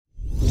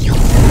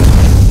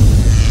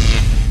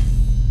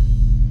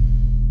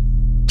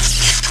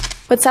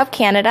What's up,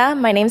 Canada?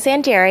 My name's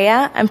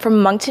Andaria. I'm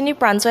from Moncton, New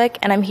Brunswick,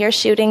 and I'm here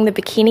shooting the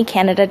Bikini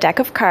Canada deck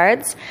of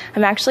cards.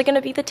 I'm actually going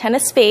to be the 10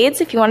 of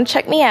spades if you want to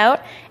check me out,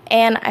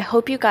 and I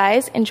hope you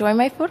guys enjoy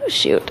my photo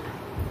shoot.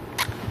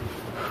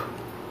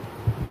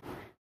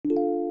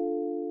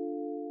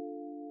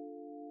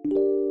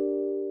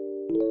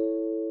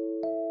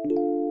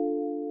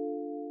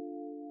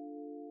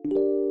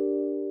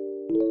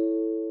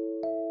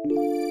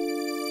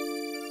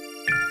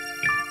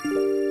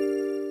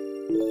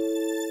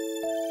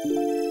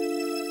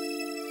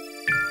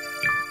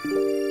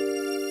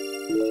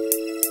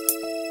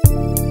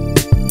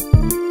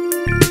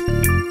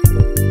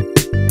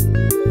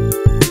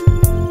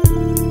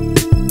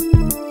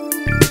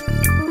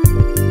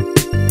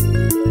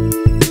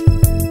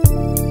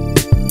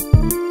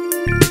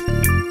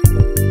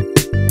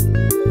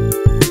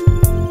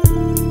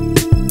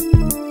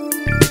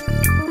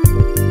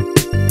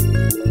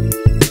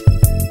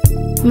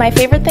 My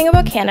favorite thing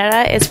about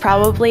Canada is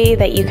probably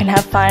that you can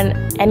have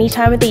fun any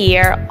time of the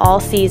year,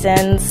 all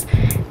seasons,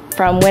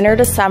 from winter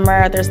to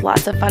summer. There's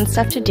lots of fun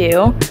stuff to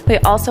do. We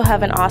also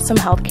have an awesome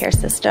healthcare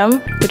system,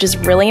 which is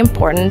really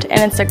important,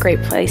 and it's a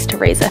great place to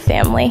raise a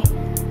family.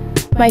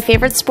 My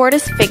favorite sport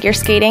is figure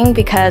skating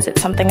because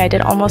it's something I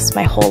did almost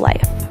my whole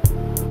life.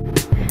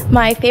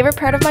 My favorite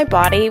part of my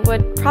body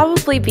would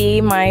probably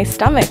be my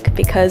stomach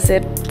because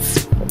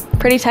it's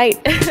pretty tight.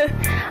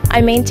 I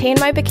maintain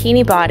my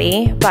bikini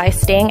body by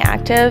staying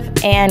active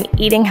and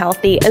eating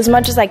healthy as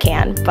much as I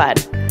can,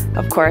 but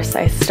of course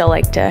I still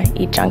like to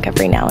eat junk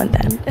every now and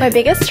then. My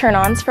biggest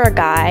turn-ons for a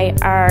guy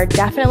are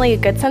definitely a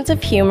good sense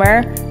of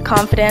humor,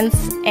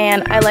 confidence,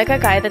 and I like a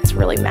guy that's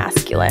really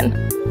masculine.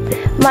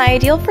 My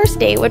ideal first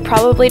date would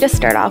probably to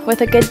start off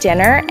with a good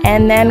dinner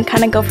and then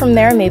kind of go from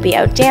there, maybe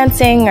out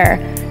dancing or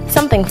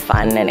something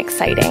fun and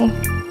exciting.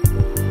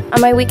 On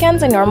my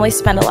weekends, I normally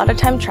spend a lot of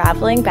time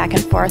traveling back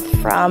and forth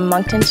from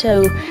Moncton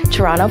to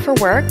Toronto for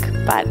work,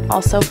 but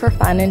also for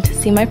fun and to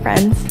see my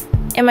friends.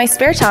 In my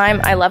spare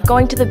time, I love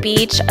going to the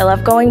beach, I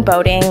love going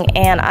boating,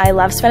 and I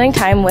love spending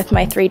time with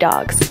my 3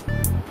 dogs.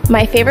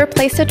 My favorite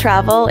place to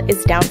travel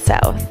is down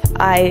south.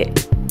 I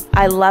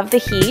love the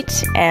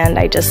heat, and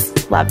I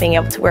just love being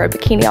able to wear a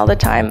bikini all the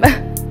time.